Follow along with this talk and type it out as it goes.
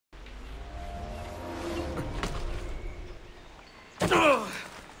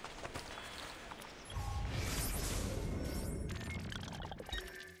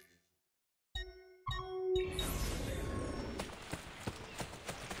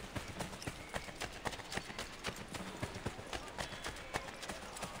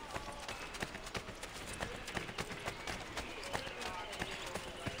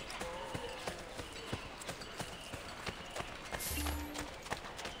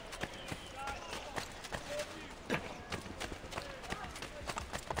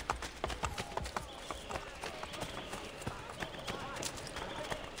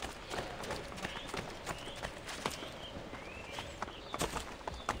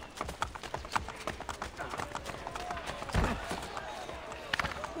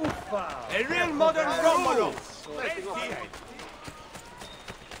A real modern Romano.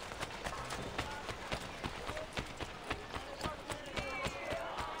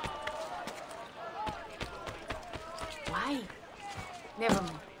 Why? Never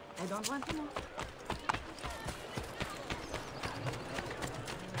mind. I don't want to know.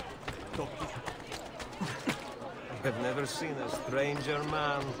 I've never seen a stranger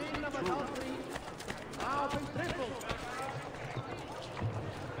man.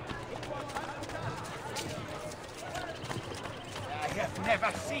 I have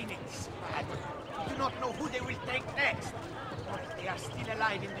never seen it, Spad. I do not know who they will take next, or if they are still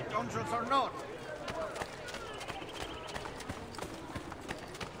alive in the dungeons or not.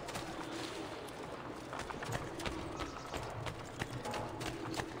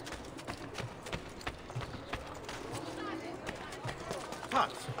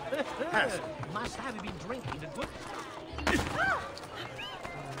 Must have been drinking the good.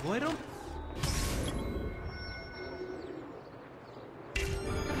 Bueno?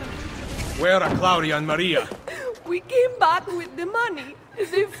 Where are Claudia and Maria? We came back with the money.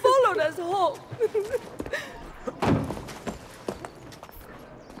 They followed us home.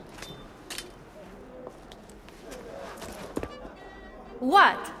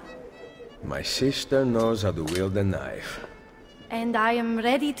 What? My sister knows how to wield a knife. And I am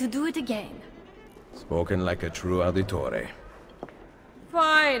ready to do it again. Spoken like a true auditore.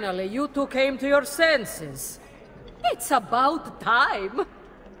 Finally, you two came to your senses. It's about time.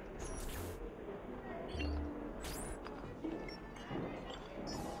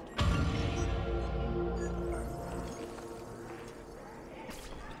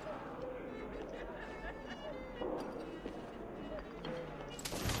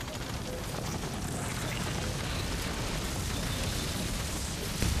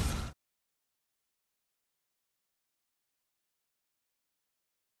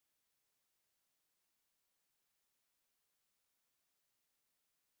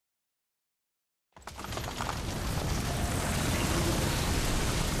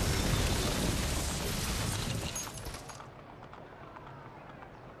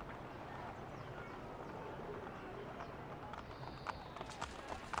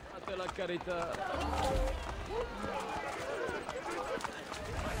 La carità.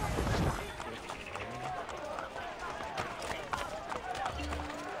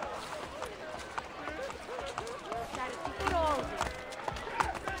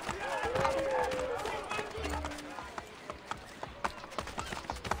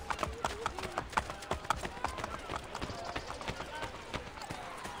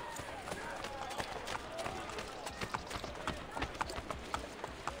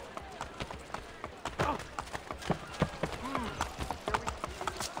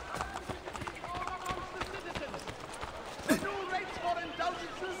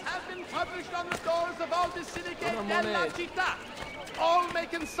 Published on the doors of all the syndicate and La Città. All may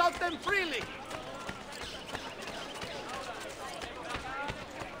consult them freely.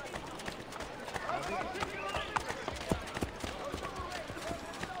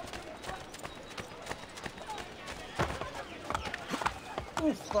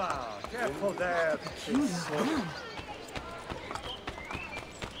 Uffa! Careful there.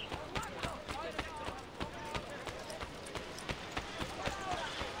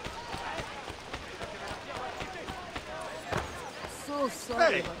 So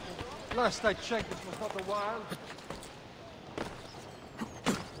sorry. Hey! Last I checked, this was not a wild.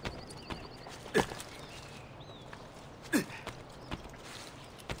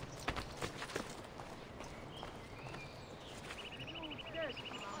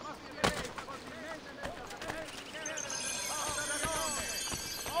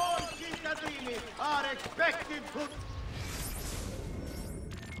 All cittadini are expected to...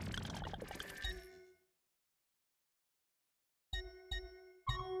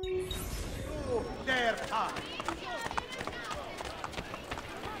 their part.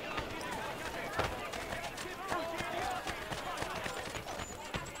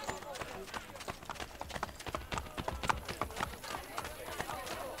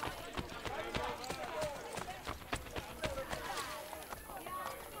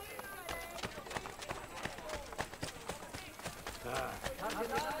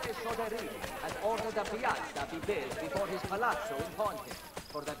 Cardinale Soderini has ordered a piazza be built before his palazzo in Ponte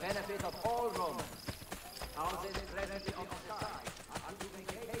for the benefit of all Romans. Houses presently occupied are to be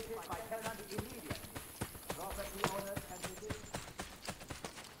vacated by tenants immediately. Property owners can visit.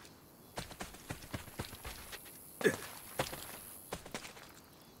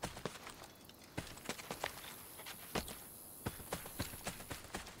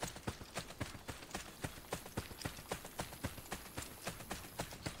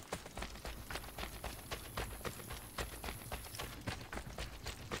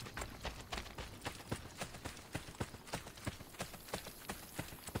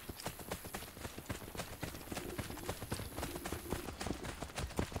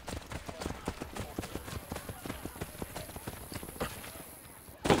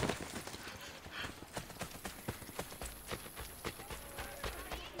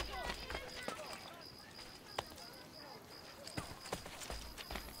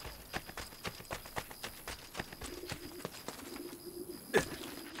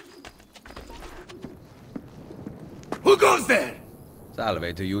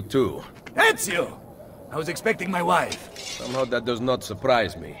 Salve to you too. Ezio! I was expecting my wife. Somehow that does not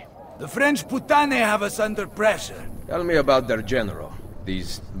surprise me. The French putane have us under pressure. Tell me about their general,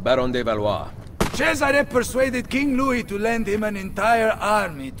 these Baron de Valois. Cesare persuaded King Louis to lend him an entire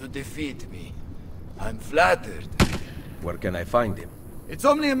army to defeat me. I'm flattered. Where can I find him? It's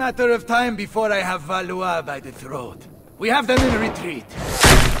only a matter of time before I have Valois by the throat. We have them in retreat.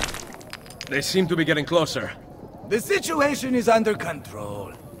 They seem to be getting closer. The situation is under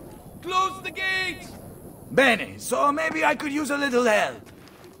control. Close the gates! Bene, so maybe I could use a little help.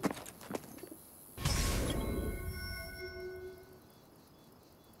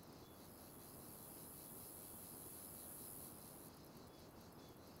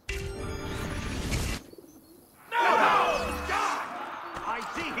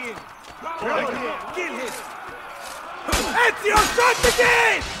 Ezio, shut the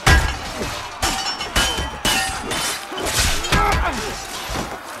gate!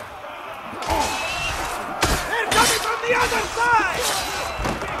 They're coming from the other side!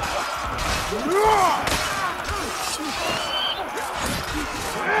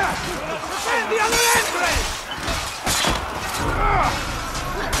 Defend the other entrance!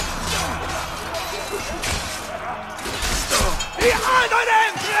 The other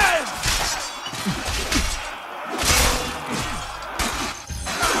entrance!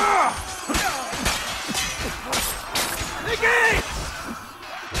 The gate!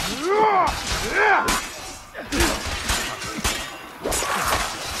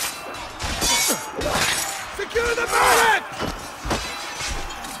 Secure the barrack!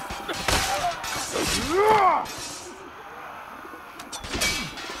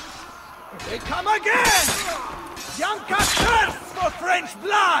 They come again! Yanka thirsts for French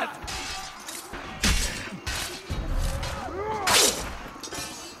blood!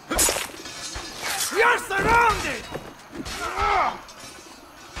 We are surrounded!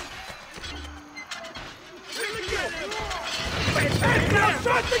 Ezio,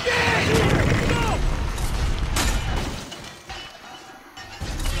 shut the gate!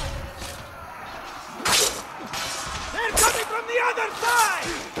 They're coming from the other side!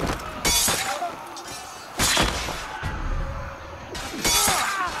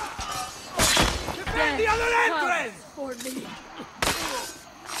 Defend the other entrance! For me.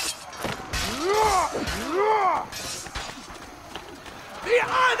 The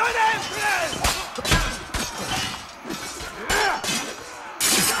other entrance!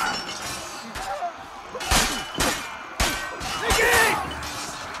 The gate!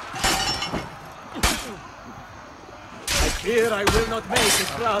 I fear I will not make it,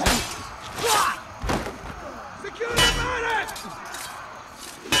 brother. Secure the barrack!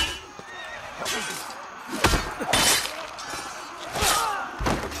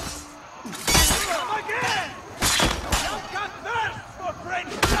 Come again! You've got thirst for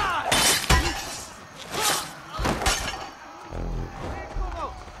French blood!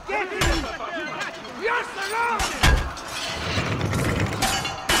 Get in! We are surrounded!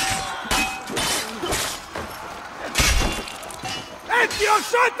 Ezio,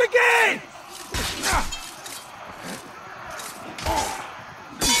 shut the gate!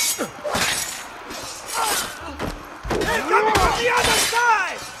 They're coming from the other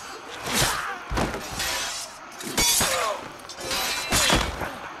side!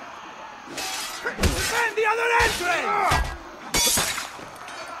 Defend the other entrance!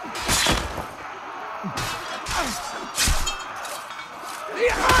 The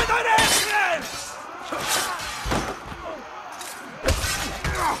other entrance!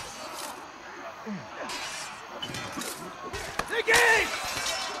 The gate!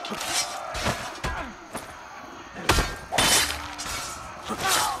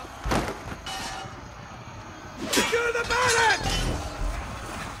 Secure the barrack!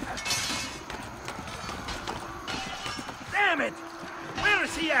 Damn it! Where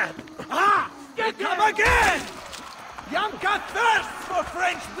is he at? Ah! They come again! Yanka thirsts for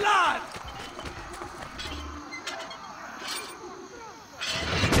French blood!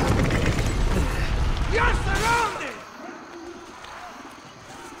 We are surrounded!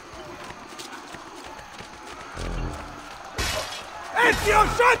 Ezio,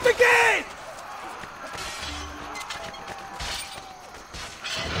 shut the gate!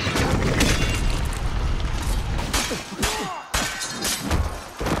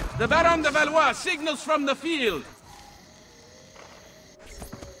 The Baron de Valois signals from the field.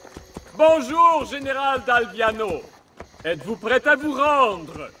 Bonjour, Général d'Alviano. Êtes-vous prêt à vous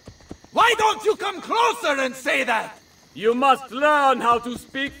rendre? Why don't you come closer and say that? You must learn how to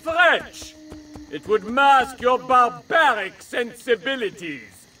speak French. It would mask your barbaric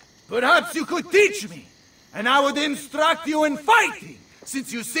sensibilities. Perhaps you could teach me, and I would instruct you in fighting,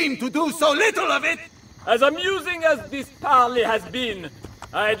 since you seem to do so little of it! As amusing as this parley has been,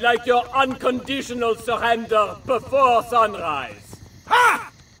 I'd like your unconditional surrender before sunrise.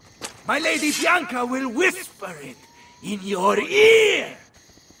 Ha! My Lady Bianca will whisper it in your ear!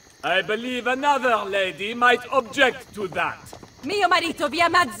 I believe another lady might object to that. Mio marito vi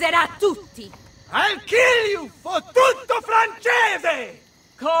ammazzerà tutti! I'll kill you for tutto francese!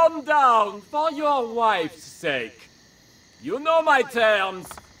 Calm down, for your wife's sake. You know my terms.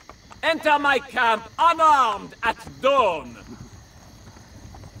 Enter my camp unarmed at dawn.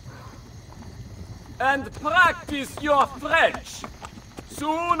 And practice your French.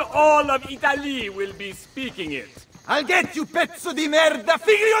 Soon all of Italy will be speaking it. I'll get you, pezzo di merda,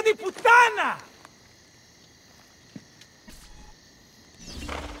 figlio di puttana!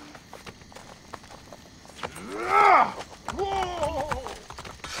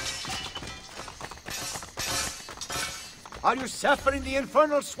 Are you suffering the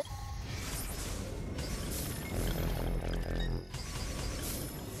infernal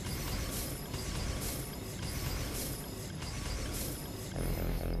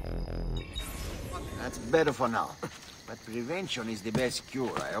That's better for now. But prevention is the best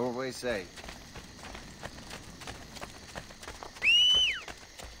cure, I always say.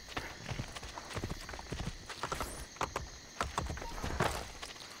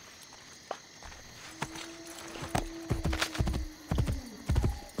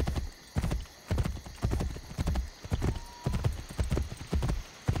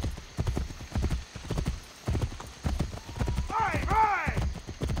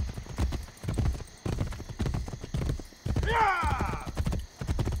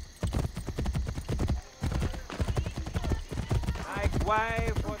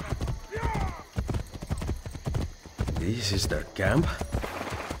 This is their camp?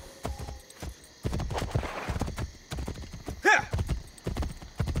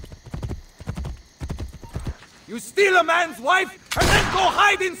 You steal a man's wife and then go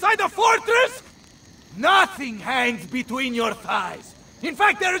hide inside a fortress? Nothing hangs between your thighs. In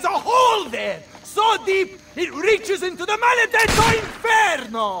fact, there is a hole there, so deep it reaches into the maledetto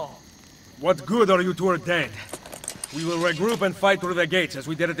inferno! What good are you two are dead? We will regroup and fight through the gates as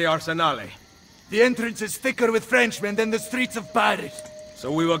we did at the Arsenale. The entrance is thicker with Frenchmen than the streets of Paris. So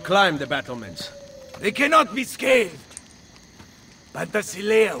we will climb the battlements. They cannot be scaled.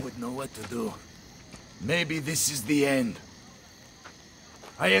 Pantasilea would know what to do. Maybe this is the end.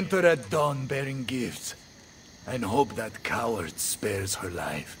 I enter at dawn bearing gifts, and hope that coward spares her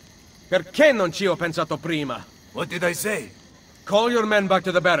life. Perché non ci ho pensato prima? What did I say? Call your men back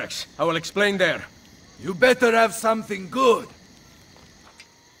to the barracks. I will explain there. You better have something good.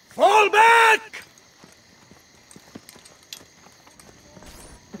 Fall back!